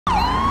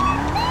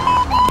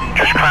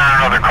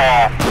another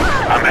call.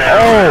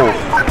 Oh!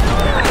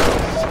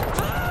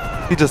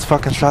 He just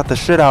fucking shot the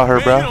shit out of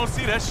her, bro. You don't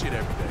see that shit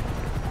every day.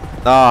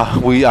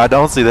 Nah, I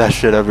don't see that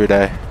shit every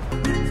day.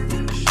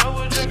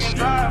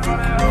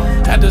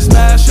 Had to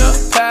smash up,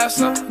 pass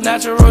her,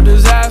 natural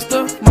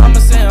disaster. Mama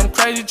say I'm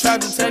crazy,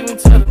 tried to take me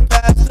to the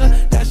pastor.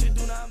 That shit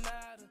do not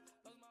matter.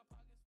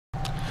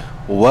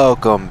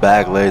 Welcome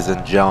back, ladies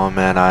and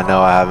gentlemen. I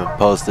know I haven't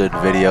posted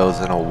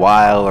videos in a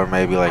while, or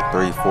maybe like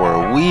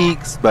 3-4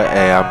 weeks, but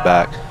hey, I'm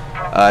back.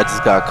 I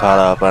just got caught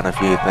up on a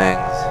few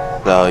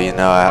things, so you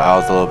know I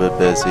was a little bit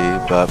busy,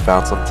 but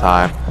found some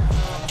time.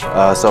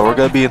 So we're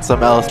gonna be in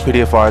some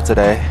LSPDFR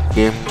today.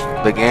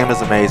 The game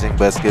is amazing,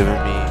 but it's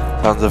giving me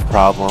tons of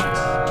problems.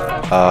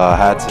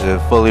 Had to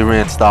fully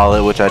reinstall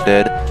it, which I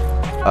did,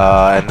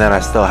 and then I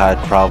still had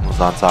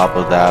problems on top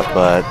of that,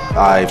 but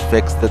I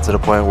fixed it to the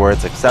point where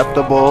it's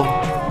acceptable.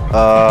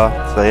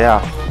 So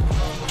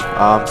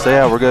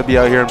yeah, we're gonna be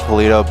out here in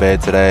Paleto Bay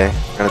today.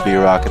 We're gonna be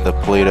rocking the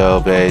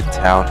Paleto Bay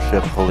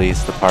Township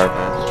Police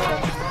Department.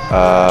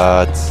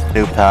 It's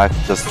new pack,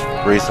 just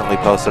recently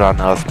posted on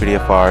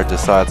LSPDFR,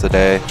 just saw it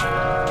today.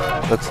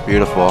 Looks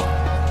beautiful.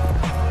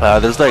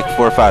 There's like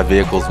 4 or 5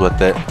 vehicles with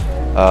it.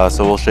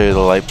 So we'll show you the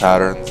light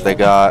patterns. They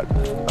got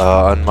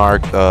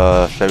unmarked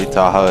Chevy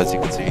Tahoe, as you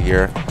can see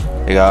here.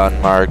 They got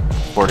unmarked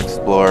Ford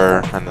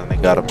Explorer, and then they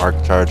got a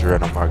marked Charger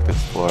and a marked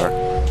Explorer.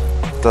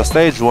 So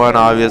stage 1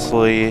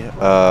 obviously is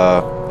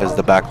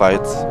the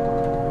backlights.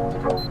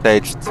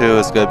 Stage 2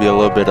 is going to be a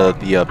little bit of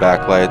the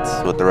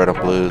backlights with the red and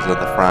blues in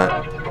the front.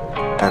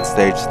 And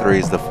stage 3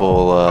 is the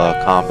full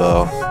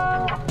combo.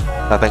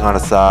 Nothing on the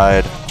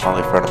side,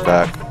 only front and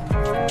back.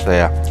 So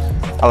yeah,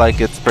 I like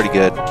it. It's pretty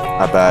good,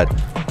 not bad.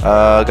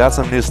 Got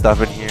some new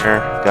stuff in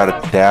here. Got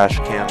a dash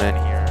cam in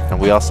here, and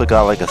we also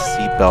got like a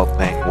seatbelt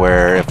thing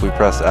where if we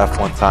press F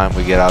one time,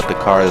 we get out the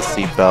car, the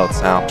seatbelt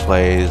sound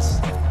plays,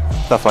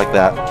 stuff like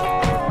that.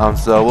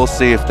 So we'll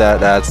see if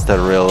that adds to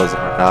realism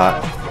or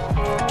not.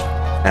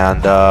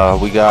 And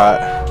we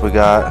got.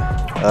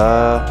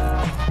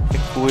 I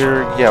think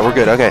we're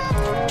good. Okay.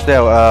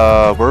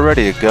 So we're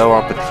ready to go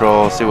on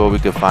patrol. See what we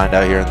can find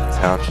out here in the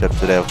township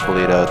today of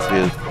Paleto. It's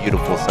a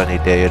beautiful sunny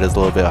day. It is a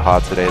little bit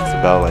hot today. It's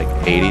about like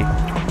 80.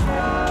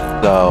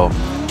 So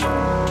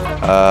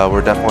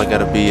we're definitely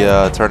going to be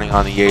turning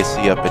on the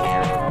AC up in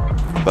here.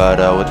 But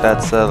with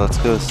that said, let's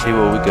go see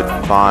what we can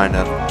find.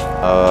 And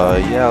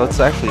yeah, let's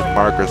actually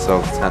mark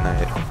ourselves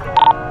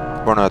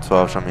 10-8.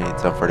 412, show me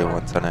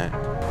 1041,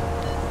 10-8.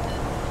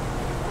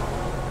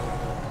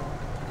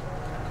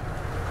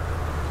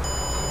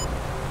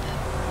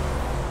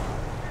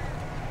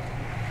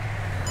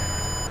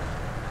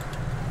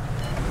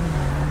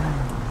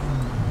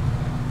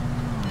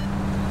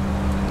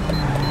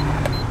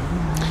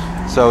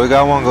 So we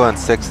got one going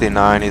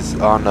 69, he's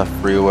on the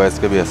freeway, it's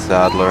gonna be a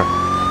Sadler.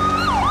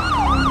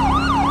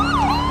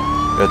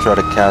 Gonna try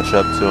to catch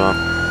up to him.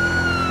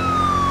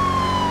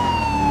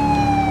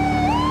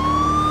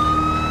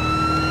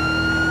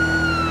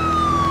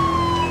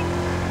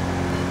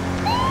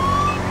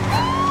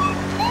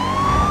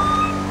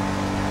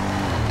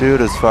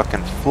 Dude is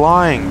fucking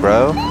flying,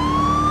 bro.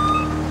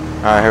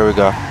 Alright, here we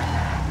go.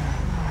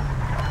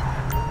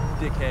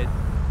 Dickhead.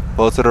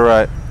 Pull to the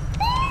right.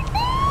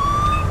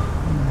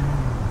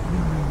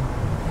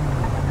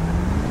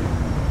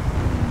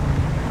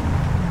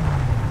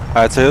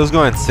 Alright, so he was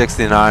going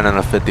 69 and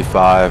a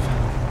 55.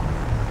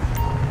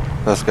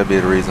 That's gonna be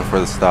the reason for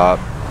the stop.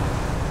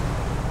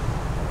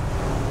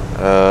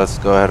 Let's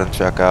go ahead and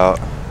check out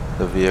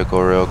the vehicle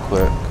real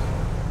quick.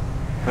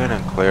 Clean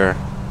and clear.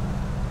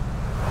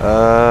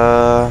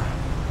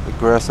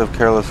 Aggressive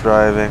careless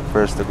driving,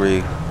 first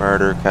degree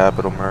murder,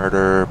 capital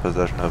murder,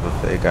 possession of a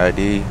fake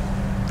ID.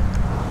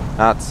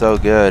 Not so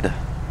good.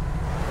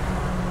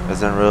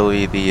 Isn't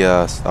really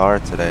the star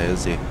today,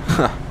 is he?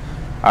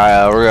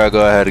 Alright, we're gonna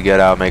go ahead and get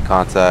out, make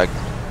contact,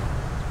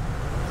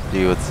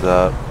 see what's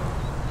up.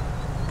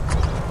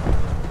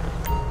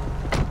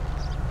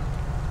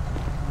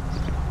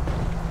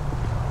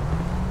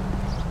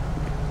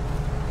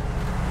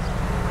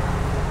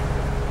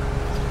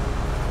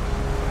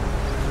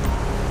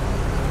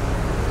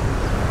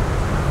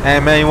 Hey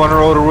man, you wanna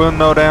roll the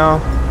window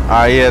down?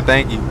 Alright, yeah,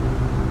 thank you.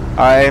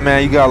 Alright, hey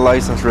man, you got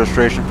license,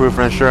 registration, proof,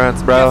 and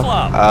insurance, bro.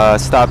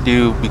 Stopped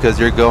you because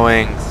you're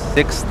going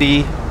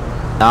 60.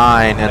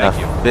 9 and a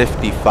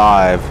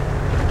 55. So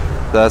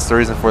that's the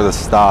reason for the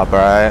stop,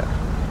 alright?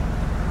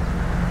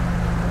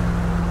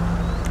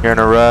 You're in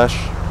a rush?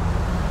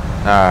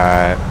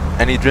 Alright.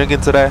 Any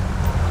drinking today?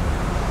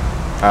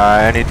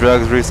 Alright, any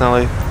drugs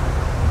recently?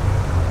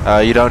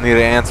 You don't need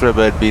to answer it,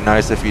 but it'd be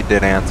nice if you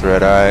did answer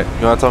it, alright?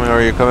 You wanna tell me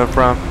where you're coming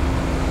from?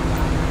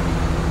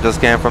 Just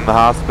came from the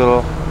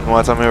hospital? You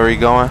wanna tell me where you're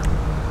going?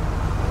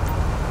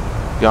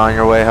 You on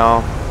your way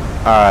home?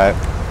 Alright.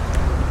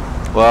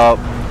 Well,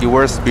 you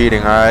were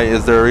speeding, alright?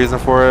 Is there a reason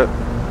for it?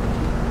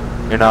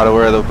 You're not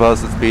aware of the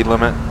posted speed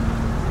limit?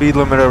 Speed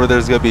limit over there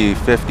is going to be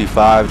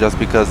 55 just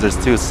because there's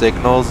 2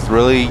 signals.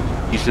 Really,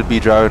 you should be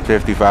driving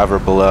 55 or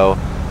below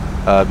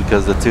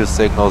because the 2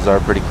 signals are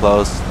pretty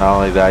close. Not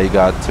only that, you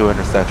got 2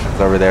 intersections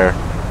over there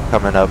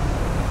coming up.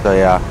 So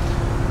yeah.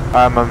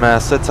 Alright, my man,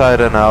 sit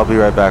tight and I'll be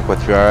right back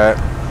with you, alright?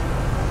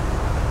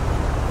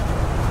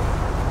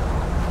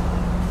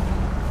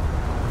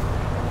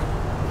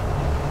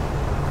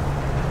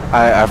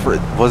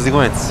 Was he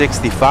going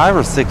 65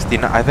 or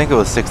 69? I think it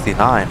was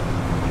 69.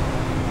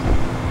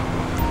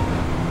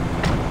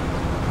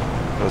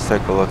 Let's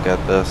take a look at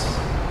this.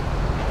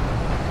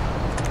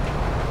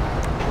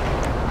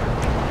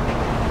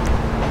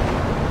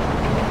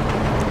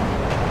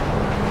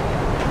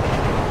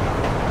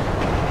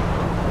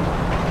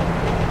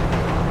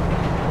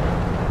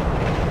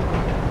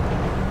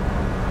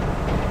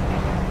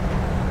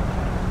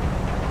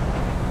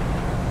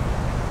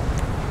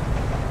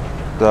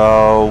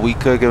 So we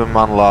could give him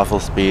unlawful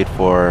speed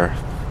for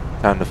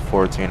 10 to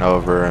 14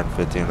 over and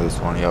 15 to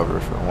 20 over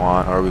if we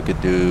want, or we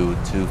could do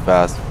too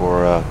fast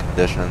for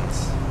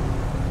conditions.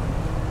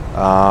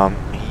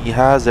 He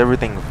has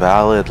everything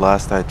valid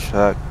last I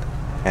checked,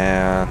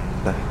 and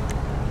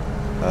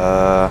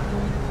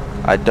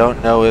I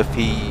don't know if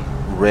he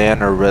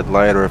ran a red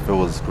light or if it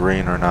was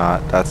green or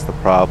not. That's the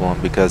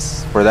problem,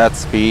 because for that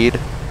speed,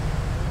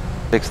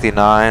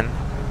 69,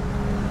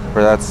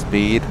 for that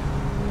speed,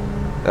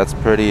 that's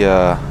pretty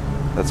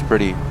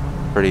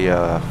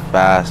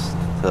fast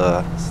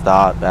to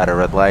stop at a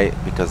red light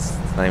because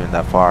it's not even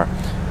that far.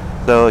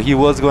 So he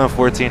was going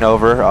 14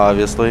 over,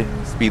 obviously.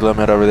 Speed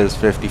limit over there is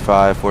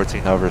 55,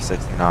 14 over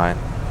 69.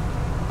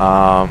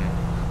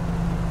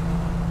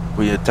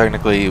 We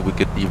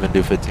could even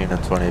do 15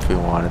 and 20 if we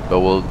wanted, but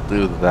we'll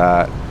do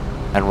that.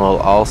 And we'll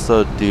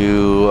also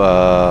do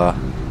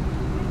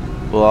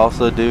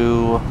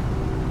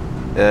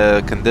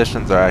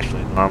conditions are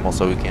actually normal,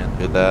 so we can't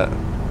do that.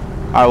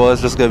 Alright, well,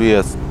 it's just gonna be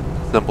a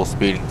simple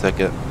speeding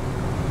ticket.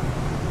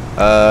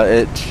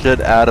 It should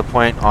add a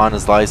point on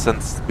his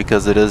license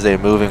because it is a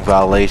moving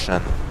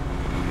violation.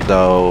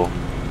 So,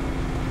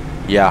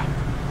 yeah.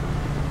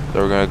 So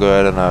we're gonna go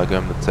ahead and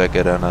give him the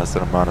ticket and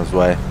send him on his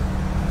way.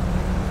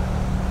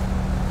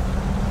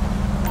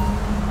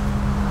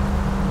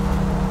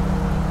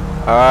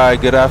 Alright,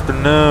 good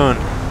afternoon.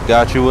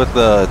 Got you with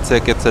the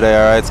ticket today,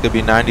 alright? It's gonna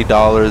be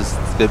 $90.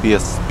 It's gonna be a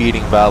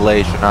speeding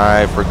violation,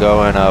 alright, for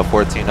going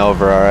 14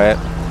 over, alright?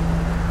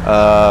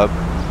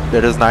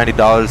 It is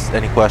 $90.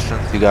 Any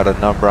questions? You got a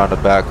number on the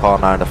back, call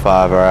 9 to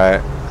 5,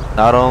 alright?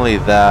 Not only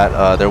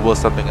that, there was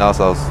something else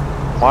I was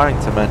wanting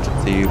to mention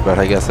to you, but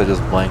I guess I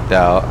just blanked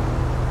out.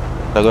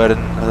 So go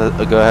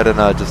ahead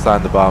and just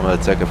sign the bottom of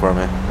the ticket for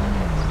me.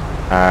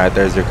 Alright,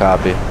 there's your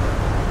copy.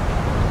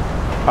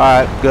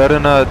 Alright, go ahead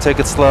and take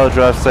it slow,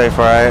 drive safe,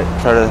 alright?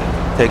 Try to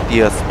take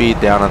the speed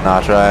down a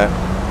notch, alright?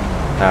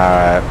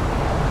 Alright,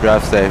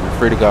 drive safe, you're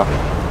free to go.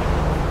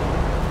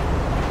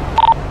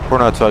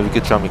 412, you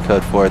could show me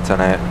code 4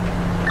 tonight.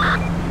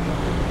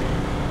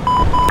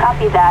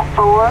 Copy that,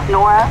 4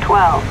 Nora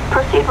 12.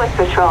 Proceed with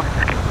patrol.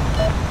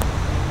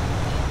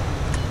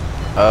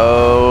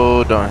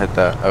 Oh, don't hit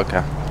that,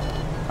 okay.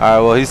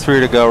 Alright, well, he's free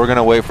to go. We're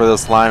gonna wait for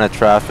this line of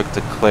traffic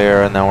to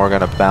clear, and then we're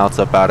gonna bounce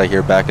up out of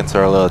here back into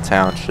our little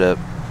township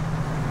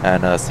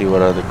and see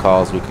what other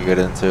calls we could get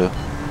into.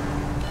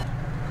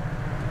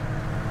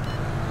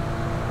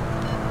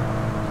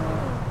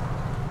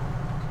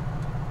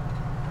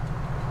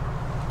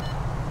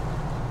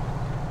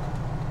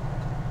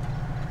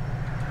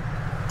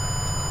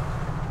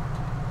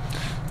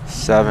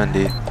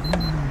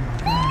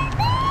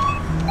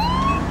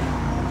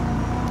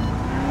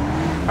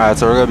 Alright,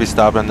 so we're gonna be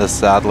stopping this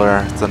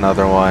Sadler. It's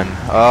another one.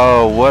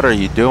 Oh, what are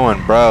you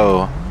doing,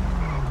 bro?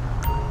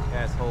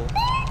 Asshole.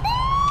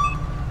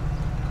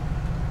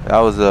 That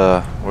was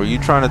were you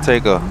trying to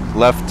take a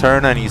left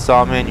turn and you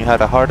saw me and you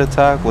had a heart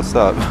attack? What's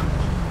up?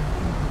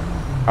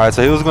 Alright,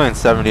 so he was going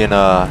 70 in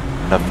a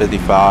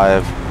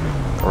 55.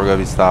 We're gonna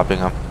be stopping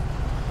him.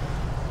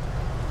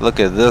 Look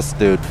at this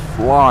dude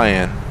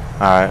flying.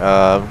 Alright,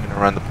 I'm gonna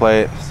run the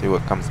plate, see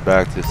what comes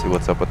back to, see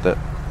what's up with it.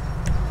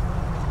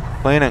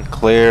 Clean and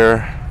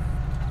clear.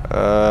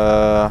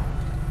 So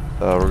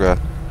we're gonna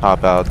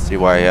hop out, see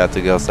why he had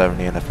to go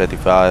 70 in a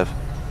 55.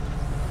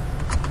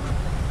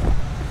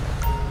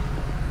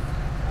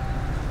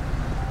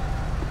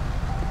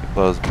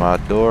 Close my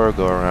door,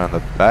 go around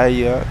the back.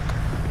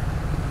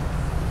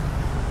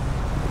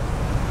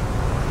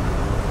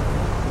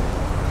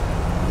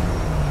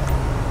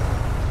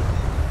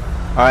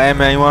 Alright, hey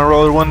man, you wanna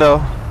roll the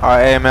window?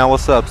 Alright, hey man,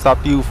 what's up?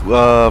 Stopped you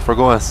for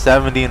going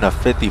 70 and a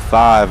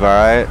 55,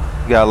 alright?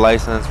 You got a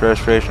license,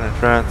 registration,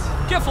 insurance?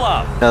 Get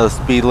flop. Now the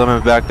speed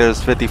limit back there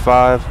is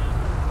 55.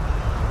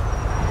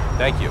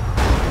 Thank you.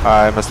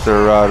 Alright,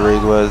 Mr.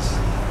 Rodriguez.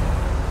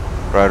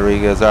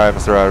 Alright,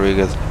 Mr.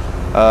 Rodriguez.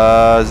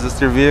 Is this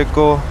your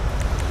vehicle?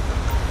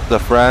 The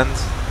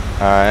friends?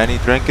 Alright, any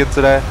drinking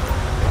today?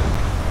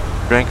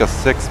 Drank a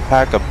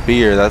 6-pack of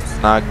beer,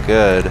 that's not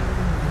good.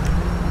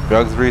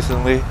 Drugs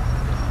recently?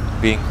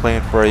 Being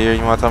clean for a year.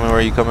 You want to tell me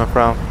where you coming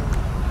from?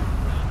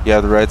 You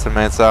have the right to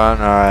remain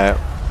silent? Alright.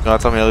 You want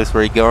to tell me at least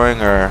where you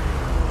going, or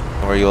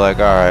where you like?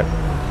 Alright.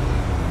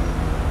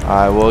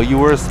 Alright, well, you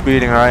were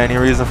speeding, alright? Any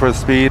reason for the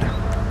speed?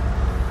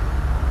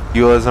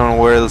 You wasn't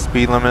aware of the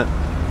speed limit?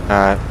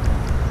 Alright.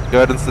 Go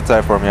ahead and sit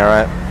tight for me,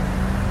 alright?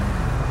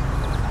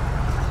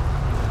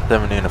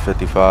 17 to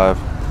 55.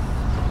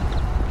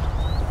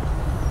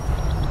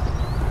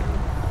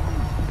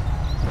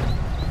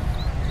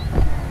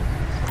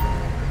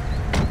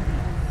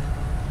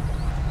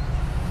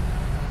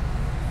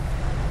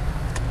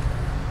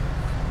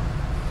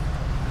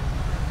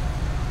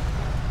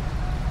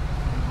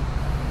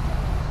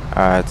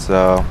 Alright,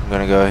 so I'm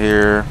gonna go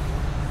here.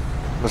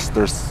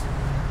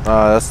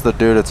 That's the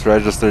dude it's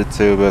registered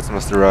to, but it's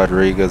Mr.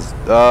 Rodriguez.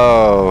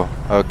 Oh,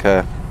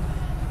 okay.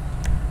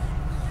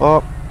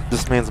 Well,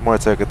 this means more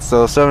tickets.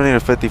 So 70 to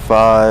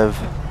 55.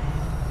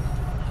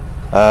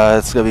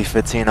 It's gonna be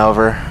 15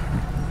 over.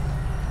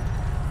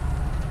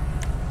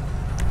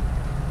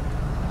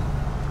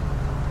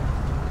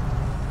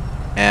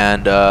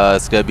 And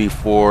it's gonna be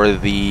for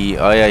the.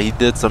 Oh yeah, he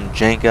did some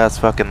jank ass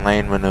fucking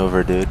lane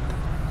maneuver, dude.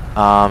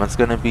 It's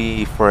gonna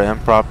be for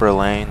improper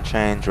lane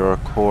change or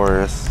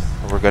course.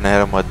 We're gonna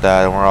hit him with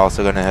that, and we're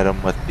also gonna hit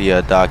him with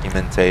the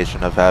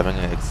documentation of having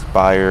an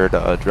expired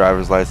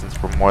driver's license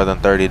for more than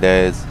 30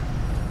 days.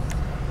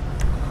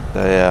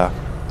 So yeah.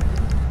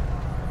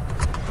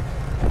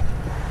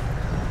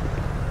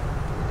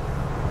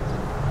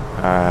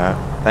 Alright.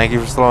 Thank you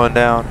for slowing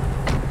down.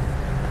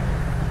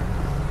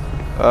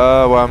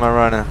 Why am I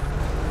running?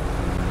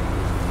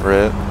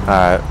 Rip.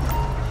 Alright.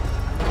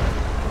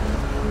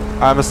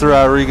 Alright, Mr.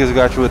 Rodriguez,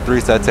 got you with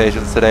 3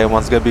 citations today.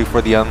 One's gonna be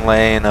for the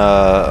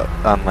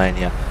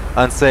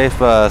unsafe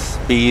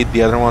speed.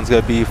 The other one's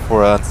gonna be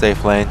for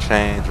unsafe lane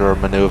change or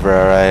maneuver,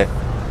 alright?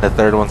 The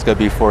third one's gonna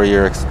be for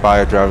your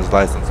expired driver's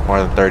license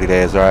more than 30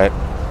 days, alright?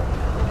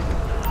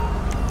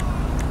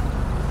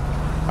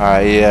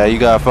 Alright, yeah, you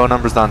got phone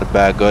numbers on the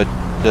back, good.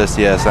 Just,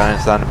 yeah, sign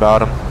something about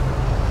them.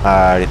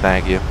 Alrighty,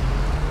 thank you.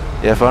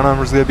 Yeah, phone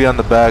number's gonna be on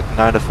the back,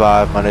 9 to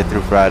 5, Monday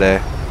through Friday.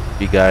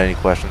 If you got any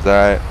questions,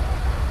 alright?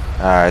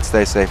 Alright,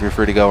 stay safe. You're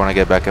free to go when I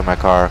get back in my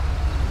car.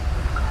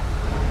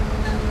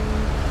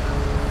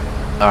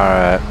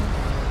 Alright.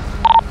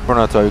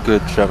 Fornato, you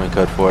could show me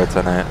code 4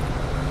 tonight.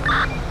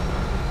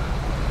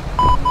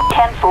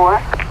 10-4.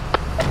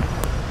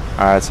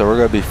 Alright, so we're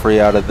gonna be free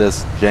out of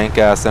this jank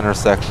ass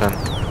intersection.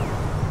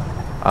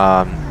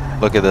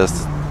 Look at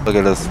this. Look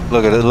at this.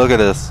 Look at it. Look at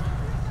this.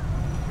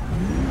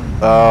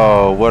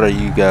 Oh, what are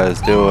you guys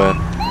doing?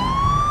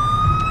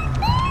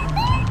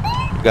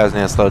 You guys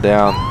need to slow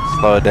down.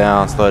 Slow it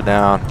down. Slow it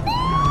down.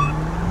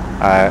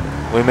 Alright,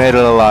 we made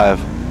it alive.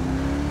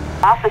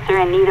 Officer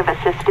in need of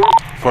assistance.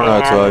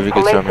 412, you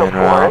can show me en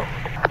route.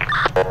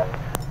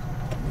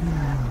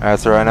 Alright,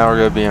 so right now we're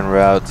gonna be en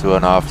route to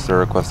an officer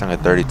requesting a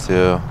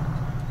 32.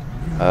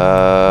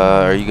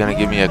 Are you gonna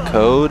give me a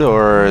code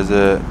or is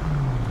it?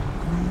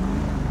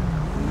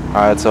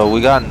 Alright, so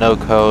we got no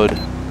code.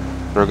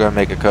 We're gonna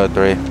make a code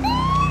 3.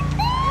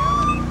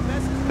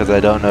 Because I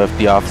don't know if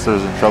the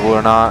officer's in trouble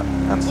or not.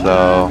 And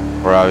so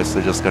we're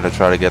obviously just gonna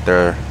try to get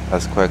there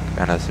as quick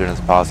and as soon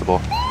as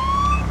possible.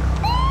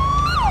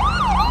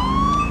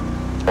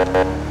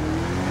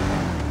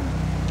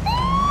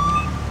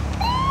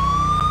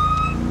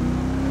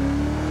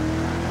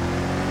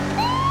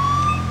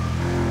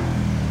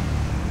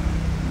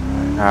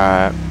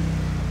 Alright.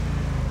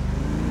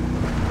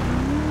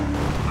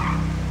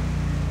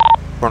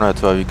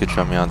 412, you could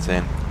show me on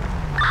scene.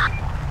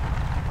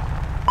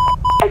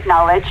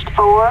 Acknowledged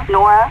 4,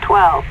 Nora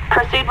 12.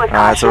 Proceed with caution.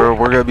 Alright, so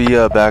we're gonna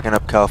be backing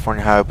up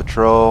California Highway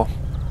Patrol.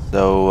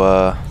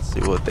 So, see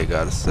what they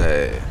gotta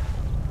say.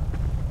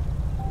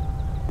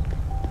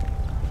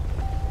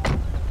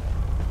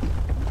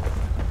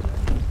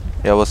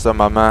 Yeah, what's up,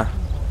 my man?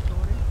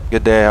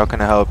 Good day, how can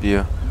I help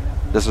you?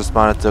 Just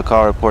responded to a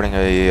call reporting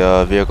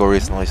a vehicle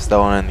recently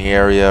stolen in the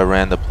area,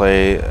 ran the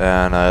plate,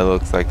 and it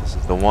looks like this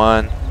is the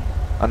one.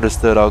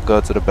 Understood, I'll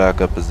go to the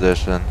backup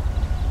position.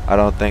 I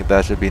don't think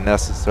that should be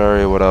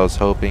necessary. What I was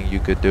hoping you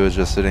could do is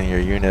just sit in your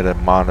unit and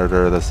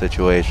monitor the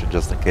situation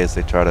just in case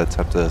they try to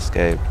attempt to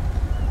escape.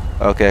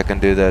 Okay, I can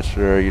do that,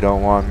 sure. You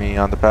don't want me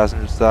on the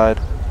passenger side?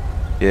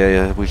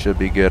 Yeah, we should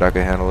be good. I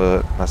can handle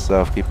it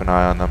myself. Keep an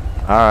eye on them.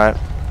 Alright.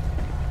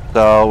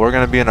 So, we're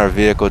going to be in our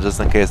vehicle just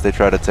in case they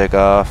try to take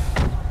off.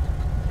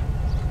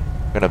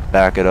 I'm going to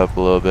back it up a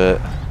little bit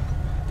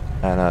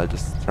and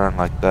just turn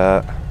like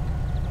that.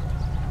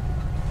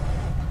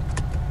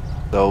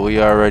 So we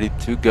are ready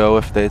to go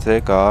if they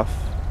take off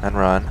and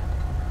run.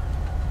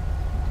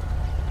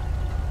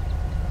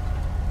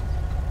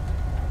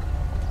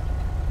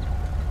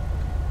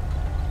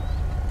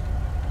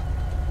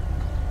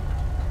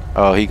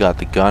 Oh, he got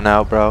the gun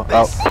out, bro. Oh.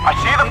 I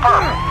see the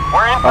perp.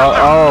 We're in.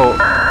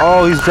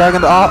 Oh, he's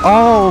dragging the.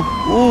 Oh,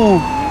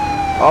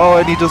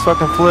 and he just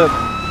fucking flipped.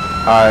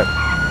 Alright.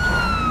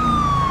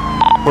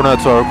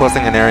 402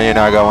 requesting an area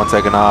now. I got one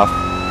taken off.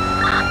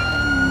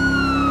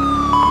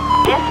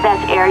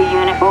 Dispatch area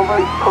unit over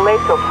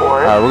Palazzo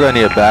Forest. Alright, we're gonna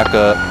need a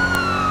backup.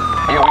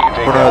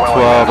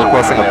 412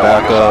 requesting a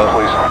backup.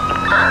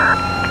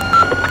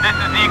 This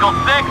is Eagle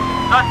 6.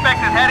 Suspect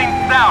is heading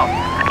south.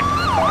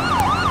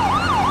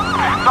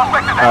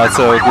 Alright,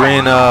 so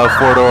green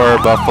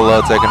 4-door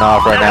Buffalo taking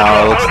off right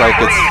now. It looks like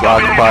it's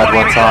occupied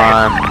one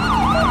time.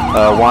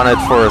 wanted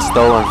for a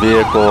stolen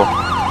vehicle.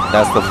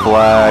 That's the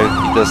flag.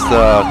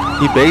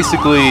 He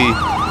basically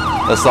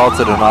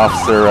assaulted an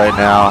officer right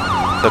now.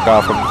 Took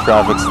off from the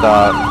traffic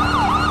stop.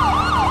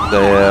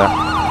 So yeah.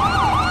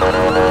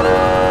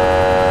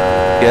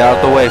 Get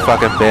out the way,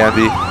 fucking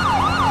Bambi.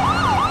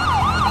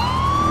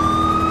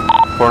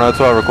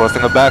 412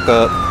 requesting a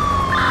backup.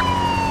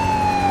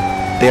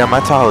 Damn,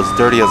 my Tahoe's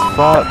dirty as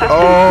fuck.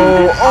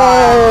 Oh,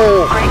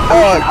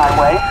 fuck.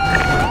 Highway.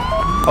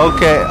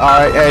 Okay,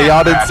 alright, hey,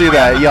 y'all didn't see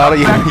that. Y'all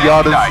didn't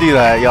see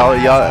that. Y'all,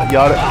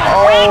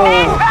 oh!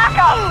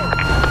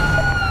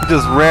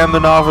 Just rammed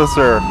an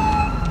officer.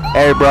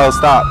 Hey, bro,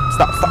 stop.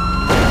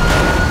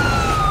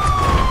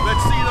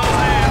 Let's see those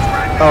hands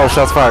right now. Oh,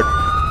 shots fired.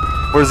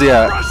 Where's he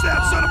at? Rush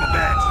that son of a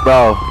bitch.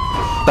 Bro,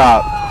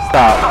 stop.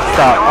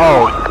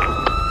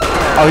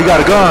 Oh, he got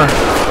a gun.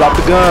 Drop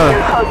the gun.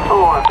 Code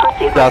 4.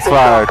 Proceed. Shots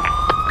fired.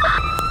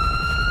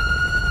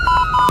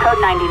 Code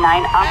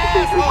 99.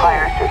 Officers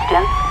require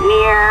assistance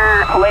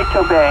near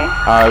Paleto Bay.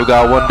 Alright, we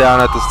got one down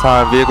at this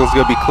time. Vehicle's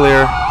gonna be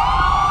clear.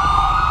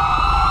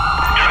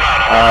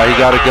 Alright, he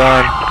got a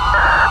gun.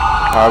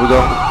 Alright, we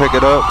gonna pick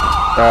it up.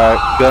 Alright,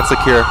 gun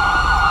secure.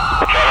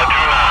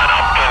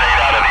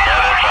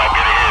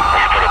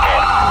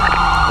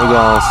 We're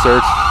gonna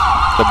search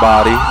the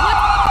body.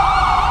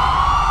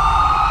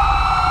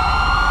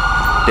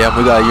 Damn,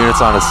 we got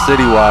units on a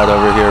citywide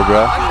over here,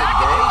 bro.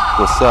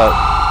 What's up?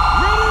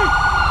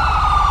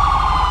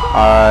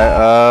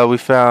 Alright, we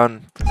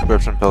found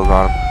prescription pills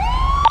on him.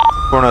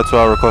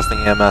 412 requesting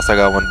EMS, I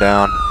got one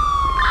down.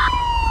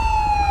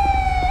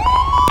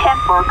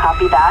 10-4,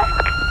 copy that.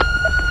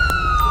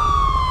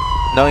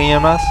 No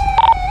EMS?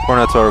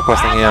 412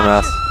 requesting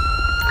EMS.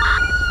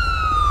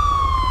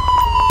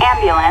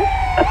 Ambulance.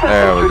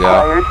 There we go.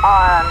 Required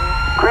on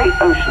Great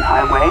Ocean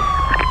Highway.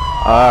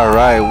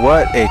 Alright,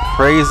 what a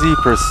crazy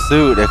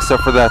pursuit,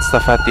 except for that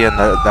stuff at the end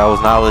that was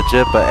not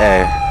legit, but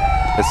hey,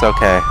 it's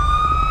okay.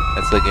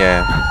 It's a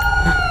game.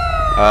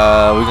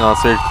 We gonna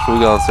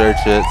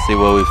search it, see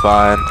what we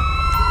find.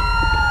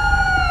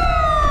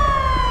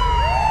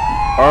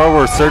 Or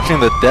we're searching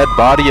the dead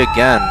body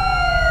again.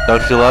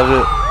 Don't you love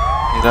it?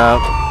 You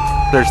know,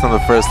 searched them the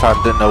first time,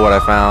 didn't know what I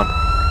found.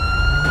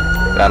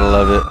 Gotta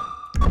love it.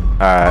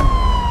 Alright.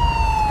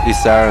 These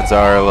sirens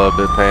are a little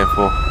bit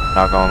painful,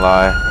 not gonna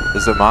lie.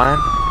 Is it mine?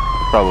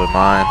 Probably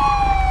mine.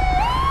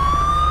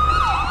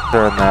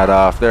 Turn that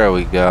off. There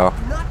we go.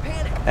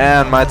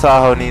 And my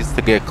Tahoe needs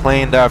to get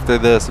cleaned after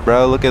this,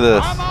 bro. Look at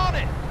this.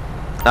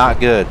 Not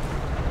good.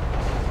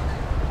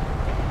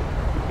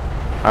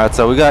 Alright,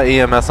 so we got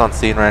EMS on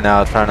scene right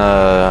now trying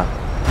to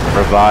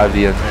revive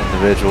the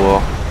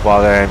individual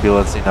while their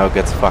ambulance, you know,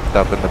 gets fucked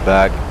up in the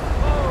back.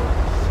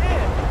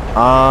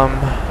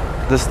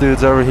 This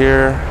dude's over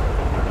here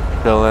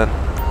chilling.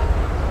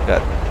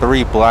 Got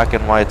 3 black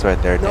and whites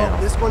right there. Damn.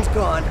 No, this one's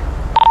gone.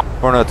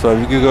 412,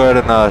 you can go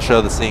ahead and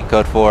show the scene,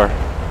 code 4.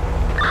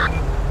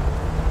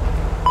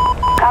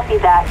 Copy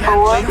that.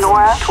 4,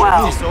 Nora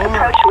 12.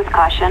 Approach with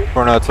caution.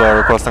 412,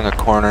 requesting a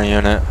coroner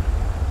unit.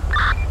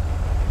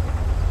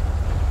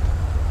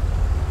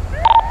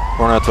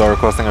 412,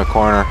 requesting a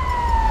coroner.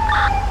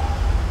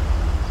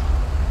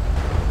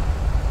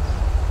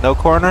 No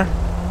coroner?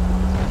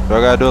 Do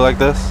I gotta do it like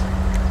this?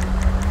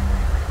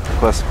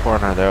 Request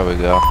coroner, there we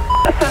go.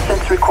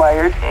 Assistance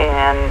required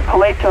in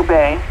Paleto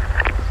Bay.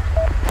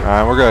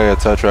 Alright, we're gonna get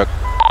a tow truck.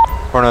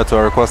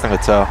 412, requesting a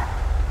tow.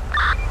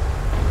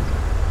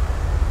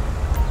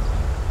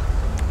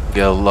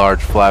 Get a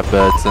large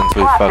flatbed since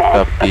we fucked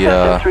up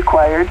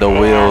the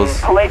wheels.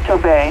 Paleto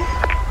Bay.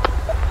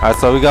 Alright,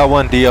 so we got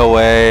one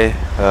DOA.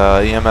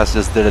 EMS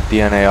just did a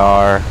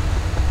DNAR,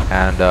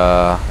 and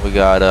we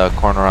got a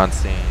coroner on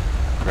scene.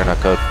 We're gonna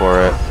code for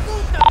it.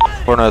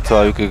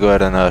 412, you could go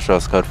ahead and show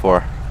us code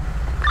 4.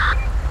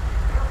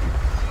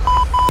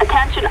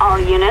 Attention all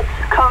units.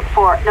 Code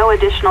 4. No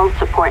additional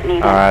support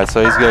needed. Alright,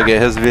 so he's gonna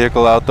get his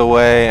vehicle out the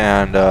way,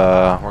 and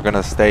we're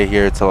gonna stay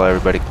here till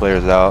everybody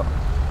clears out.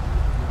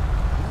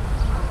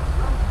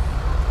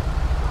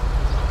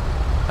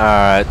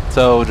 Alright,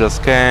 tow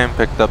just came,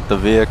 picked up the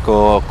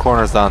vehicle,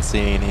 coroner's on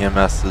scene,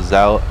 EMS is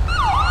out,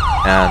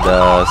 and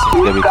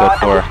seems to be code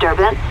 4.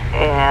 Disturbance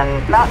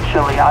in Mount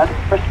Chiliad.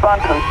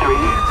 Respond code 3.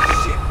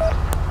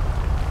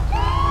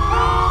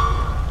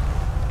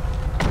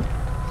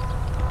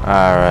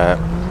 Alright.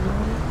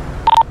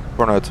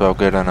 412,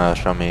 good, and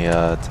show me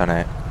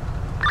 10-8.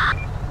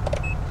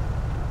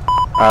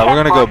 Alright, we're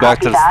gonna go back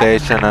to the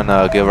station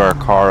and give our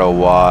car a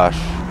wash,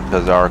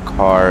 because our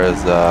car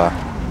is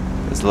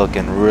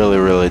looking really,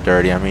 really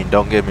dirty. I mean,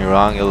 don't get me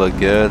wrong, it looked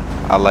good.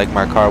 I like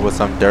my car with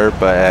some dirt,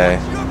 but hey,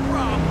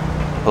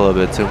 a little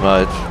bit too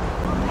much.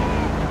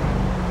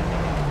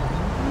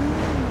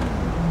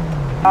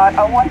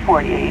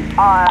 148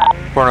 on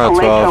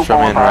 412, show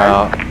me en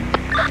route.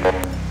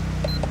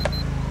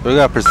 We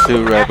got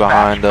pursuit right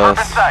behind us.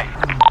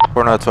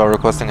 412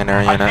 requesting an air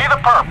I unit. see the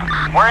perp.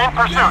 We're in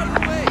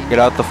pursuit. Get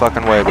out the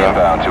fucking way, bro.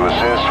 Inbound to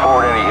assist.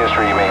 Forward any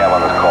history you may have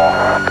on this call.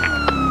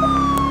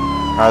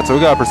 Alright, so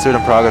we got pursuit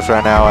in progress right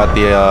now at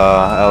the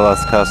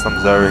LS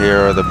Customs over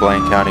here, or the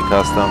Blaine County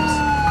Customs.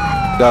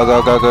 Go,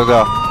 go, go, go,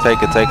 go. Take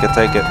it, take it,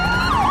 take it.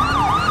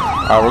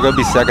 Alright, we're going to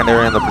be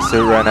secondary in the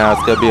pursuit right now. It's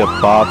going to be a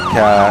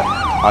Bobcat,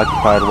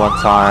 occupied one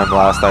time,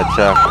 last I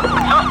checked.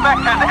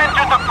 Suspect has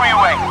entered the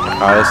freeway.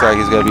 Alright, looks like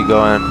he's going to be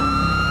going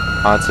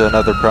onto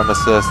another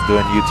premises,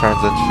 doing U-turns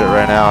and shit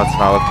right now. It's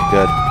not looking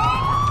good.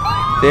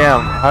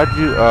 Damn, how'd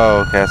you...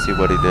 Oh, okay, I see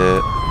what he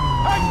did.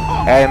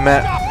 Hey,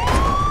 man.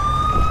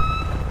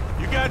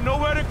 You got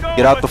nowhere to go.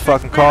 Get out the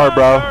fucking car,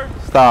 bro.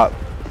 Stop.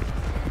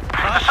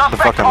 The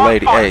fucking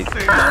lady. Hey.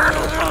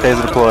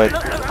 Taser deployed.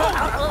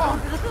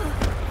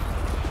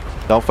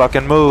 Don't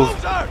fucking move.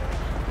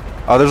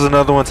 Oh, there's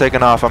another one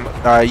taking off.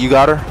 Alright, you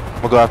got her?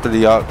 I'm gonna go after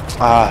the...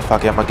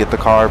 fuck it. I'm gonna get the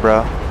car,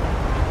 bro.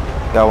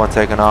 Got one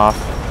taking off.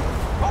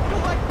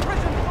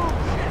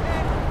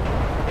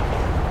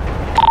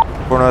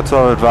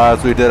 412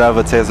 advised, we did have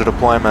a taser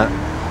deployment.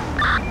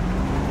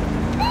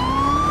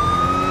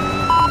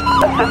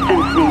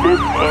 Assistance needed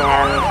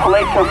in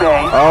Paleto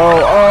Bay.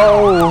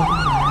 Oh!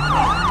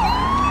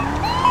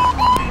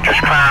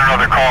 Just cleared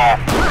another call.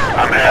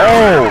 I'm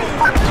Oh!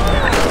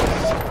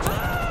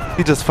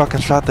 He just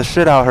fucking shot the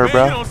shit out of her, Man,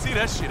 bro. you don't see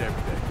that shit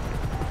every day.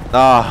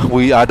 Nah,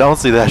 I don't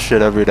see that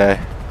shit every day.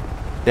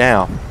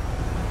 Damn.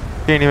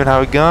 He ain't even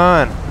have a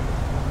gun.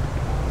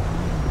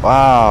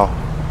 Wow.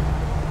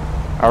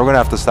 Alright, we're gonna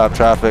have to stop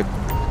traffic.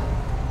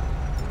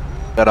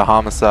 Got a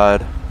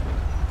homicide.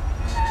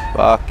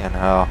 Fucking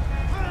hell.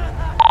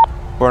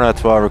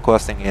 412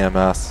 requesting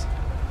EMS.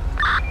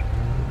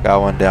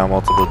 Got one down,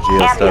 multiple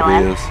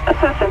GSWs.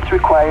 Assistance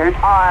required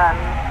on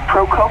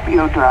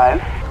Procopio Drive.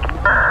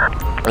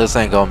 This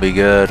ain't gonna be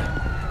good.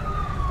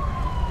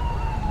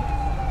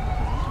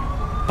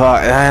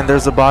 Fuck, and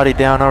there's a body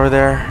down over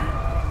there.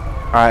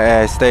 Alright,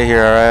 hey, stay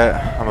here, alright?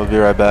 I'm gonna be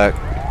right back.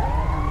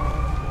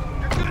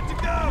 You're good to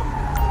go.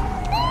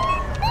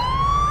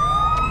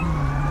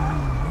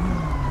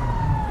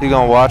 You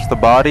gonna watch the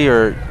body,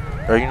 or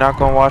are you not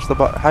gonna watch the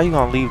body? How you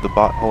gonna leave the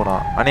body? Hold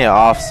on. I need an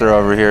officer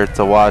over here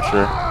to watch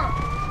her.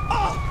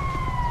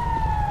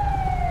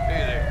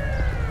 Hey there.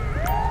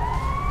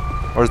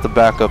 Where's the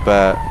backup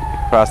at?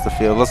 Across the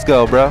field. Let's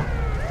go, bro.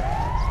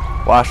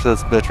 Watch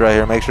this bitch right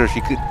here. Make sure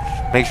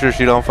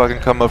she don't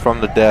fucking come up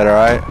from the dead,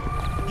 alright?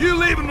 You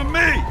leave him to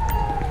me.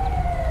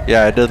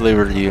 Yeah, I did leave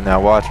her to you. Now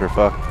watch her,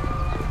 fuck.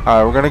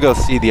 Alright, we're gonna go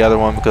see the other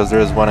one because there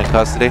is one in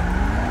custody.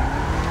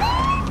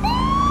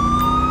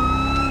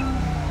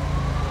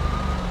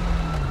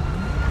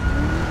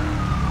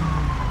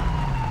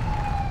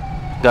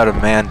 Got a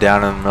man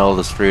down in the middle of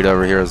the street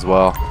over here as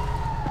well.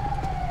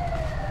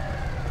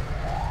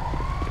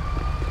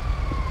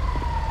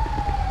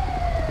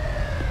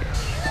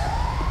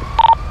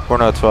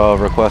 .412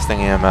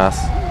 requesting EMS.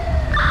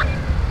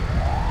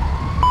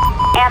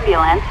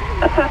 Ambulance.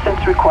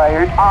 Assistance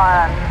required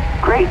on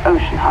Great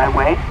Ocean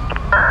Highway.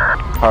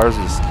 Cars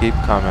just keep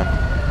coming.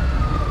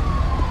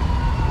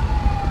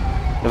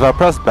 If I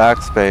press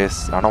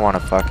backspace, I don't want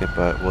to fuck it,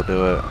 but we'll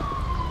do it.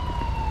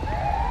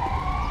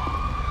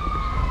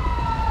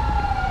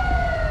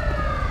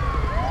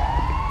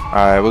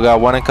 Alright, we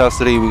got one in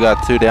custody, we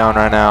got two down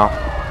right now.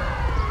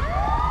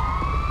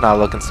 Not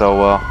looking so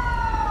well.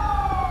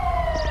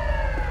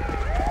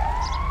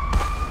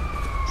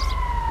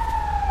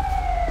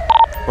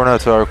 We're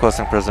not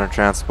requesting prisoner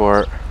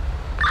transport.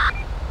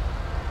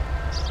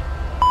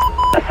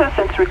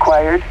 Assistance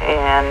required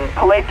in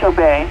Paleto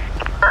Bay.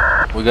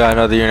 We got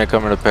another unit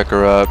coming to pick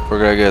her up. We're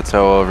gonna get a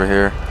tow over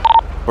here.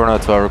 We're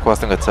not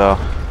requesting a tow.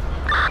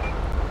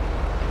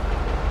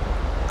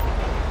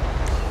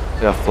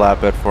 We got a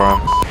flatbed for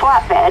him.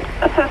 Flatbed.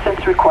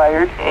 Assistance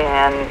required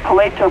in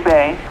Paleto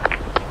Bay.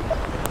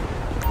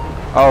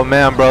 Oh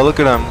man, bro, look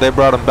at him. They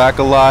brought him back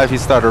alive. He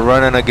started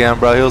running again,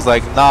 bro. He was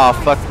like, nah,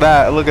 fuck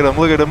that. Look at him,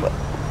 look at him.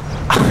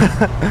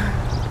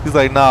 He's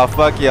like, nah,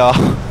 fuck y'all.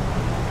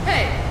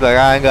 Hey. He's like,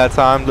 I ain't got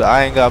time,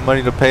 I ain't got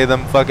money to pay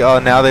them. Fuck it. Oh,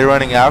 now they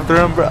running after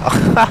him, bro.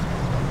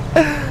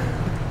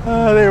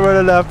 Oh, they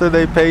running after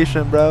they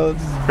patient, bro.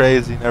 This is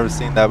crazy. Never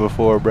seen that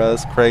before, bro.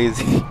 It's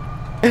crazy.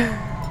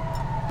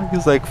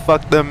 He's like,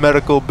 fuck them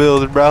medical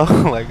bills, bro.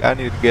 Like, I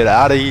need to get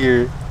out of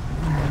here.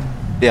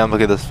 Damn,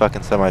 look at this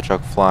fucking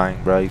semi-truck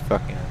flying, bro. You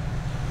fucking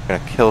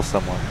gonna kill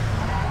someone.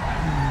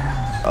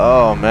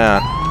 Oh,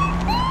 man.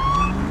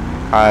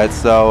 Alright,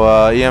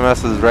 so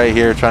EMS is right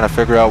here trying to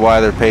figure out why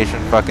their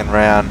patient fucking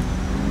ran.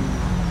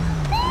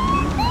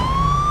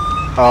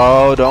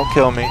 Oh, don't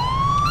kill me.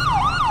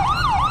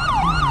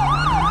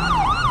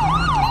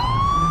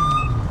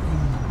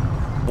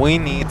 We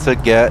need to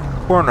get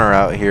corner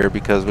out here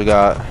because we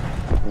got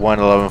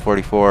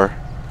 11144.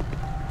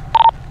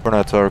 We're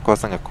not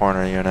requesting a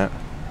corner unit.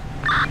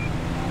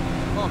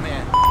 Oh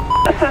man.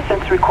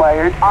 Assistance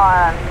required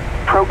on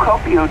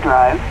Procopio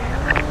Drive.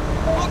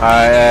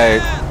 Alright, hey,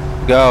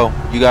 go.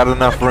 You got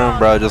enough room,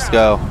 bro. Just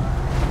go.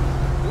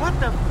 What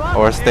the fuck?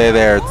 Or stay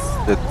there. It's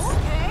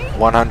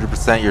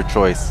 100% your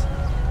choice.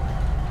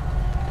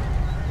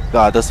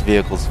 God, this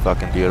vehicle's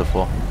fucking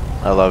beautiful.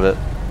 I love it.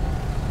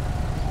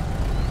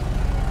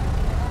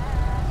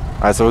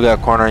 Alright, so we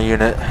got corner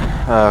unit,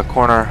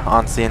 corner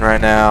on scene right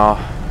now.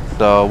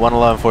 So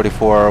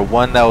 11144,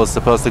 one that was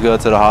supposed to go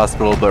to the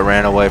hospital but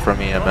ran away from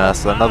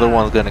EMS. Another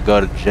one's gonna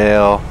go to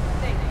jail.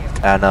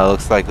 And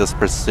looks like this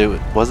pursuit,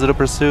 was it a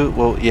pursuit?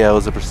 Well, yeah, it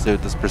was a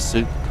pursuit. This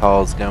pursuit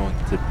call is going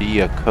to be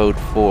a code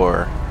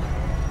 4.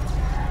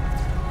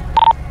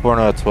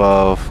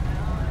 4012,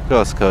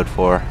 go us code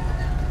 4.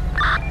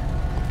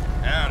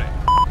 Howdy.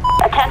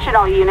 Attention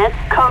all units,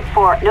 code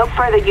 4, no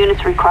further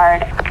units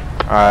required.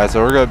 Alright,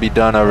 so we're gonna be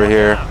done over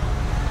here.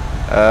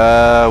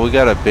 We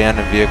got an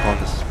abandoned vehicle in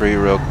the street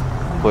real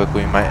quick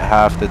we might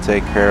have to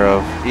take care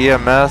of.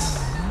 EMS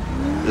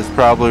is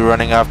probably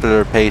running after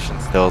their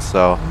patient still,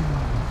 so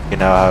you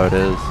know how it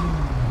is.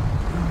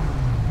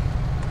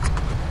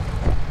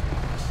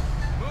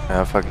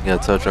 Yeah, if I can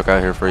get a tow truck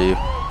out here for you.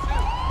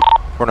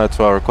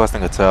 4012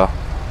 requesting a tow.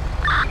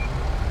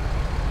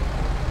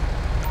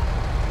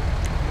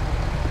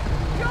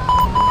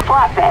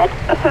 Flatbed,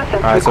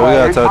 assistance Alright, so we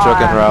got a tow truck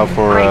en route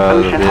for Great the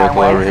Ocean vehicle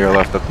Highway. over here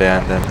left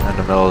abandoned in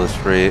the middle of the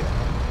street.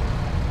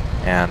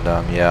 And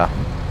yeah.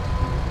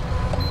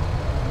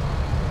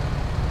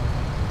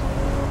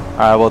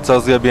 Alright, well,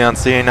 tow's gonna be on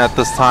scene at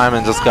this time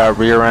and just got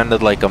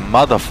rear-ended like a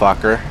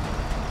motherfucker.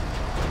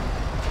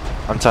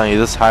 I'm telling you,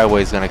 this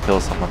highway's gonna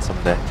kill someone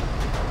someday.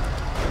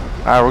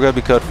 Alright, we're gonna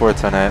be code 4 at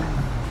 10-8.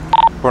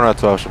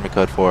 4012 should be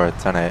code 4 at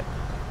 10-8.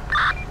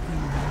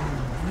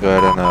 Go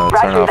ahead and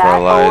turn off our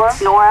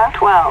lights. Nora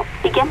 12,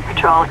 begin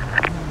patrol.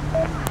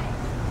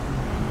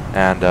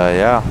 And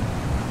yeah,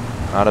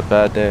 not a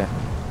bad day.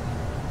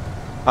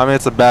 I mean,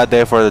 it's a bad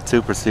day for the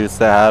 2 pursuits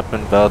that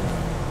happened, but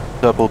a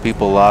couple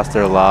people lost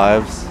their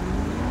lives.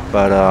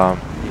 But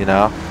you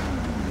know,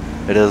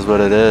 it is what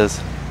it is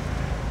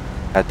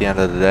at the end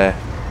of the day.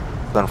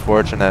 It's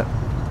unfortunate,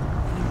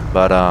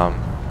 but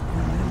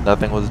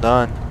nothing was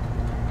done.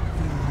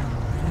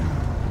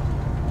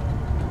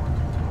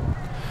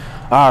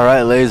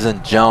 Alright, ladies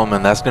and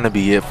gentlemen, that's going to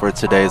be it for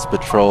today's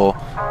patrol.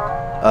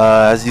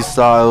 As you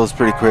saw, it was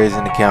pretty crazy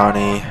in the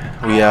county.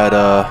 We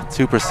had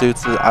 2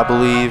 pursuits, I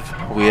believe.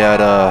 We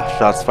had a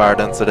shots fired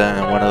incident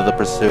in one of the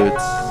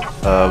pursuits.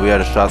 We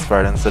had a shots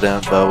fired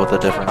incident, but with a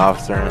different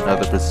officer in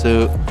another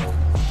pursuit.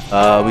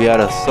 We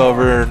had a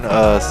sober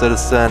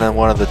citizen in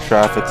one of the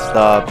traffic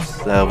stops.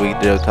 We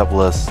did a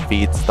couple of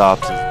speed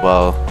stops as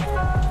well.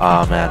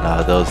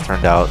 And those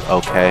turned out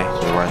okay.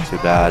 They weren't too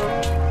bad.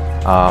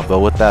 But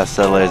with that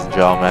said, ladies and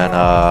gentlemen,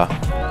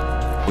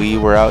 we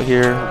were out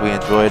here, we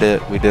enjoyed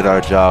it, we did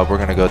our job. We're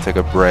gonna go take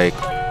a break.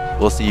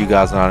 We'll see you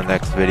guys on our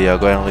next video.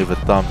 Go ahead and leave a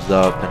thumbs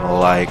up and a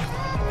like,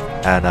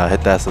 and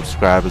hit that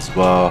subscribe as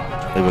well.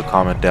 Leave a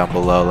comment down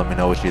below. Let me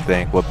know what you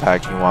think, what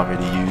pack you want me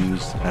to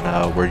use, and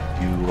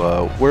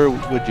where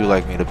would you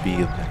like me to be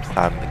next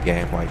time in the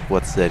game, like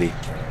what city.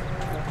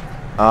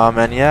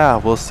 And yeah,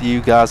 we'll see you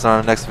guys on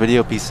our next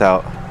video. Peace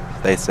out,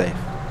 stay safe.